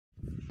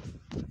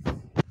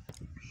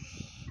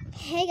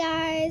Hey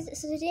guys,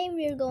 so today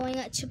we're going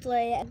to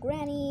play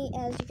Granny.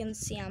 As you can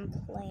see, I'm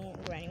playing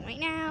Granny right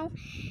now.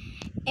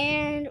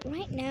 And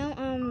right now,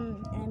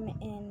 I'm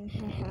in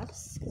her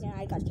house because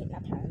I got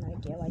kidnapped. I have no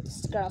idea. Like,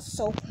 this girl's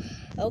so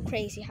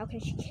crazy. How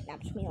can she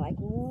kidnap me? Like,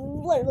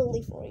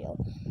 literally for real.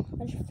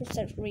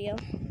 100% real.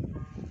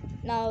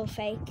 No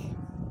fake.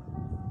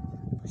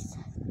 What's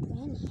that,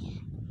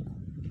 Granny?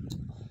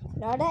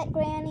 Not that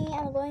Granny.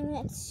 I'm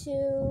going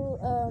to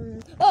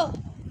oh.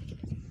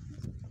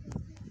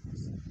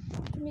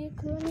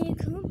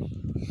 Come here.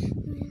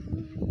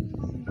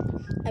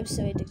 I'm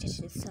so addicted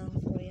to this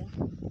song for you.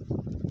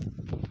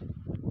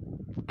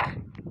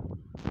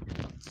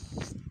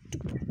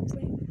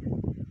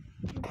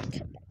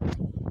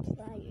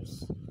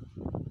 Flyers.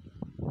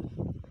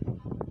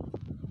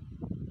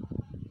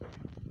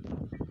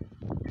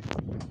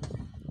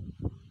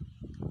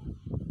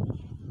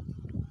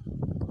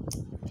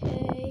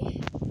 Okay.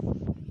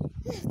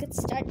 Good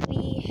start.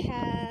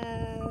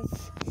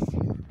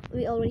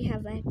 We already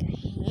have like a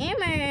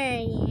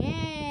hammer.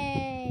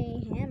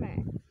 Yay! Hammer.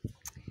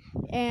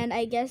 And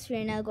I guess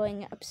we're now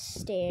going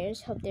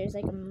upstairs. Hope there's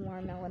like a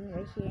more melon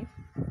right here.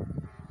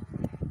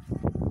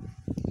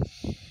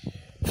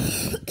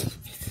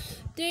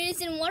 There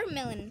is a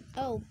watermelon.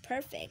 Oh,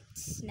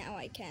 perfect. Now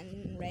I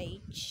can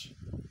rage.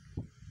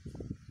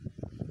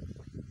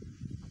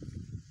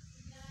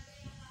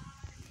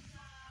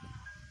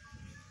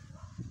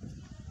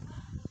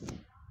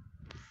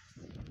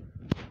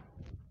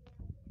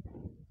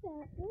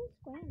 Where's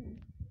Granny?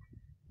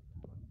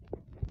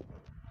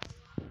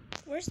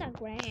 Where's that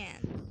Granny?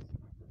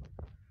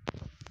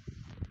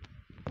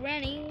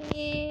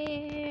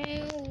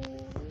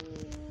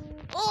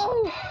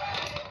 Oh!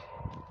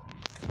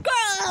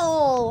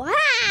 Girl!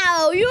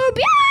 How? You're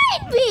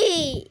behind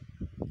me!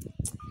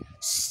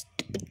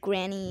 Stupid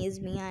Granny is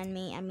behind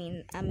me. I have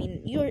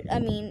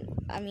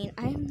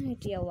no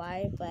idea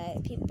why,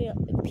 but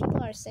people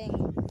are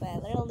saying,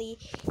 but literally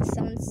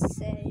someone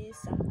says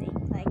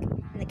something like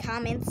in the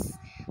comments,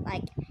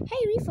 like,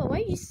 "Hey Rifa,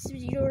 why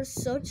you're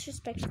so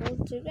disrespectful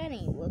to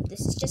Granny?" Well,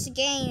 this is just a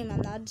game.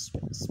 I'm not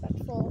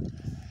disrespectful.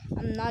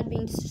 I'm not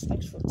being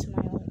disrespectful to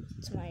my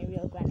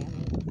real Granny.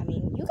 I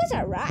mean, you guys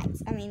are right.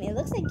 I mean, it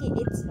looks like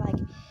it's like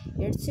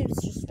you're too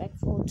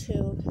disrespectful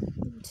to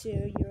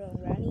your own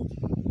Granny.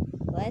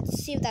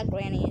 Let's see if that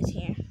Granny is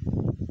here.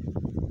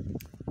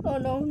 Oh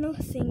no,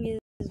 nothing is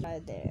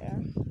right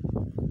there.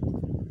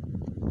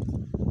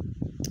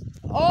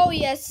 Oh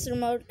yes,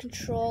 remote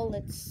control.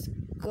 Let's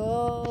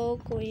go,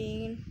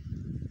 queen.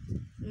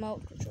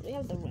 Remote control. We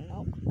have the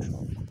remote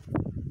control.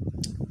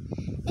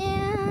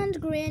 And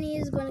Granny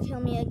is going to kill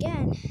me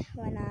again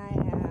when I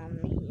am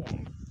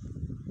here.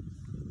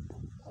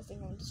 I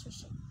think I'm just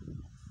switching.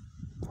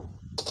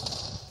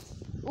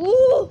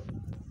 Ooh!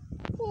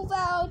 Move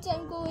out!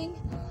 I'm going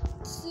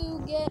to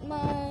get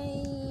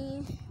my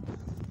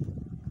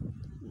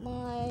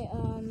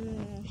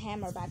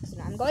hammer back. So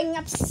now I'm going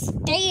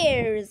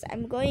upstairs.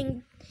 I'm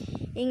going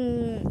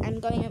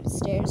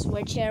upstairs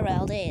where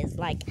Gerald is.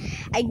 Like,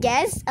 I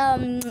guess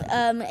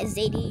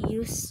Zadie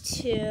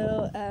used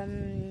to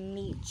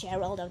meet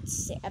Gerald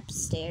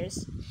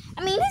upstairs.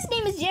 I mean, his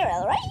name is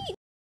Gerald, right?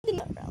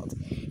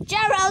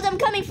 Gerald, I'm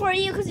coming for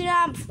you because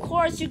of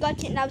course you got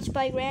kidnapped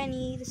by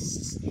Granny.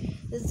 This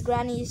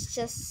Granny is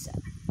just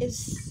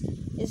is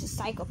a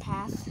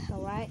psychopath.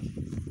 All right.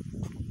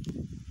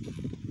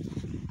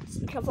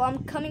 Careful,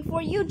 I'm coming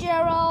for you,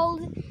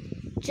 Gerald.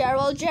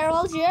 Gerald,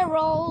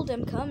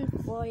 I'm coming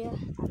for you.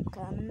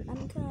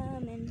 I'm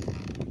coming.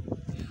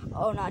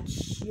 Oh, not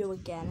you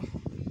again.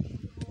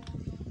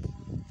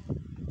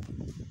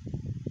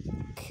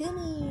 Come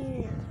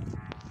here.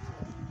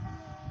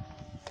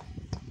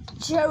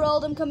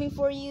 Gerald, I'm coming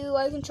for you.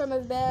 I can try my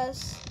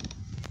best.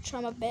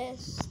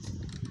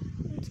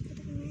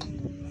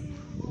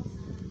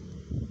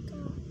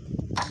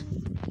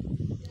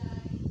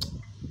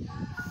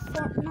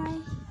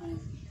 Fortnite.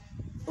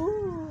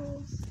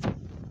 Ooh.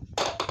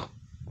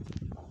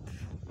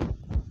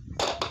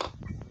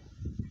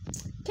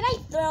 Can I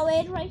throw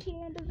it right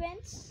here in the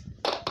vents?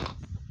 I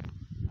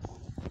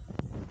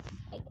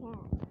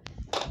can't.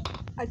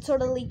 I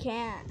totally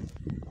can.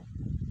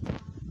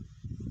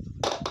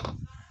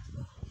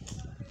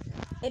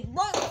 It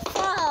won't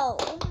fall.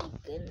 Oh my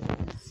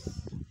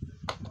goodness.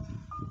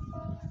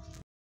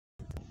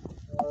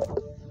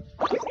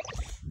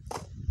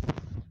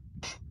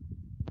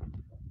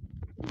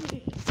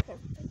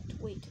 Perfect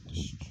way to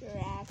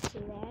distract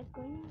that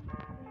one.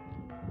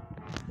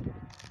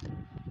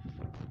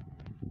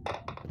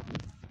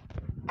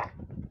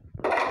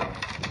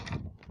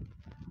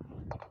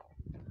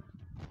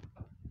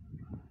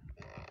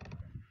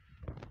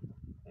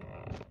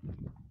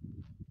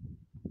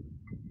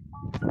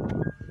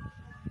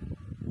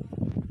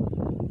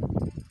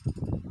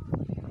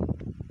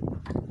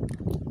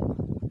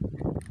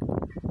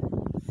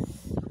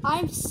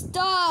 I'm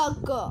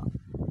stuck.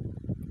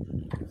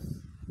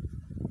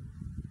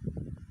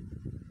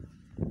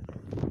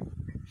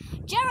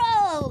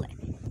 Gerald!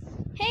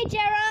 Hey,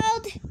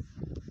 Gerald!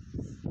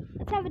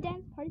 have a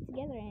dance party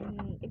together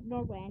and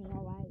ignore Granny,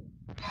 alright?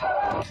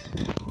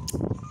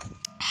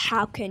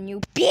 How can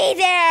you be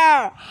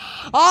there?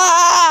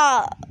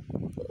 Oh!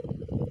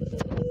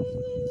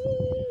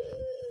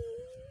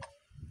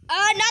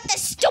 Oh, not the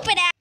stupid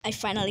ass! I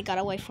finally got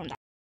away from that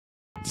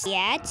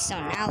yet, so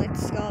now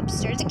let's go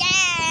upstairs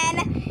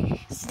again.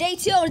 It's day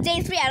 2 or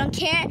day 3, I don't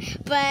care,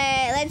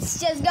 but let's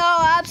just go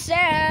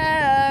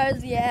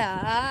upstairs,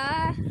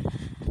 yeah.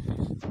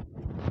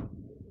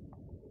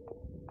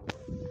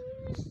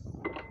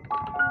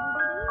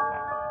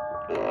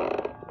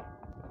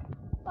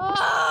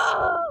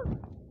 Oh!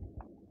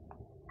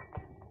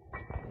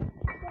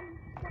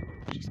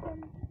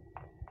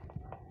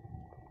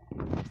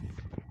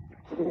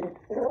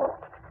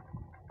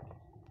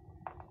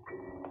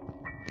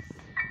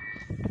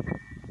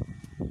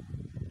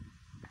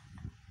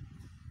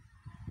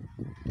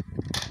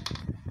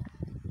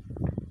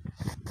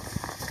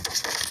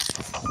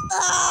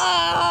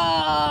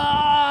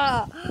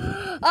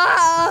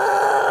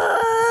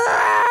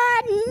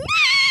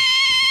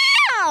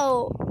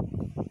 No!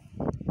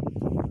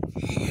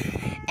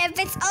 If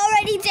it's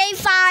already day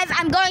 5,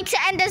 I'm going to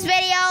end this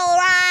video,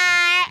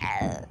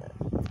 right?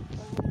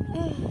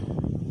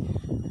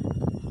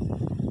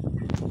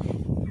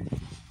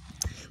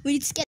 We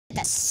need to get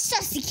that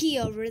sussy key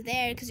over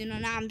there, because now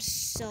I'm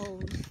so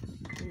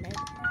lit.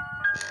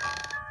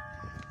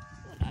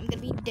 I'm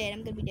gonna be dead,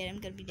 I'm gonna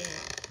be dead.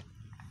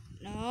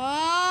 No!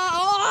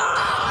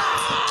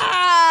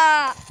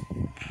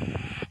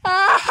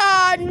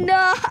 Oh,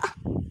 no!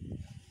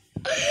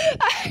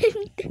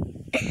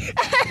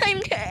 I'm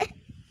dead.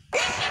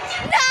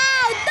 No!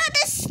 Not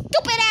this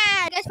stupid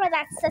ass! Guys, for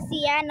that sussy,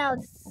 yeah, now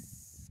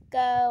let's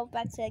go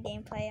back to the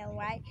gameplay,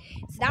 alright?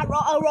 It's not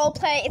a role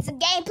play, it's a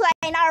gameplay,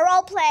 not a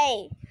role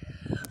play.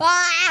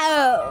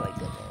 Oh my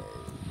goodness.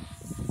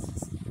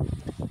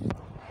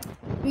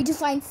 We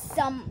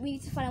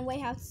need to find a way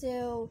how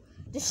to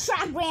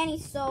distract Granny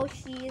so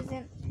she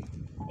isn't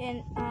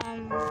in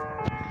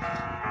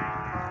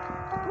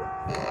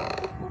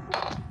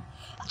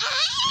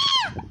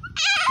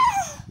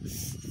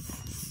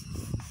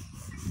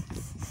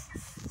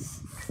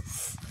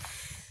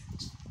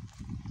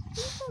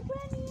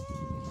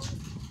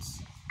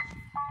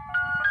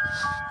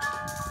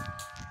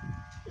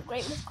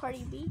Great with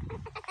Cardi B.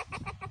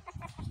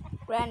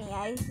 Granny,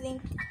 I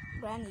think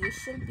Granny, you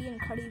should be in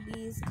Cardi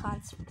B's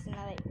concert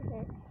tonight.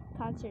 Her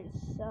concert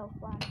is so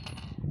fun.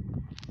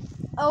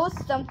 Oh,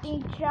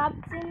 something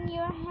dropped in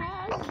your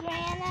house,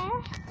 Granny.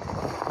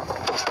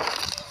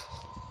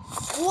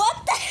 What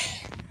the?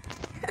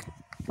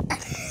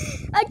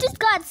 I just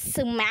got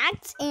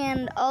smacked,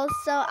 and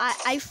also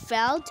I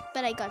felt,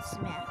 but I got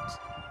smacked.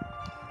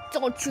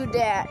 Don't you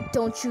dare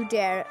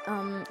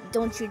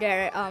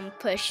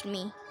push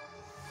me.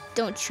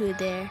 Don't you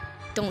dare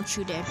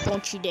push me.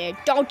 Don't you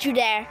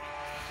dare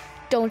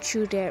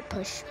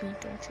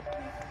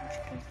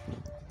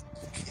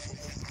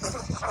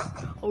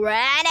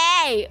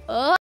Ready?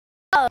 Oh.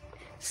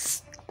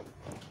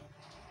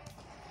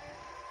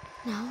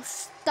 Now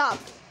stop.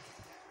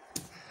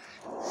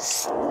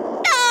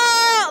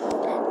 Stop!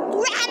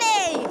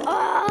 Ready?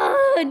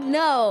 Oh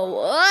no.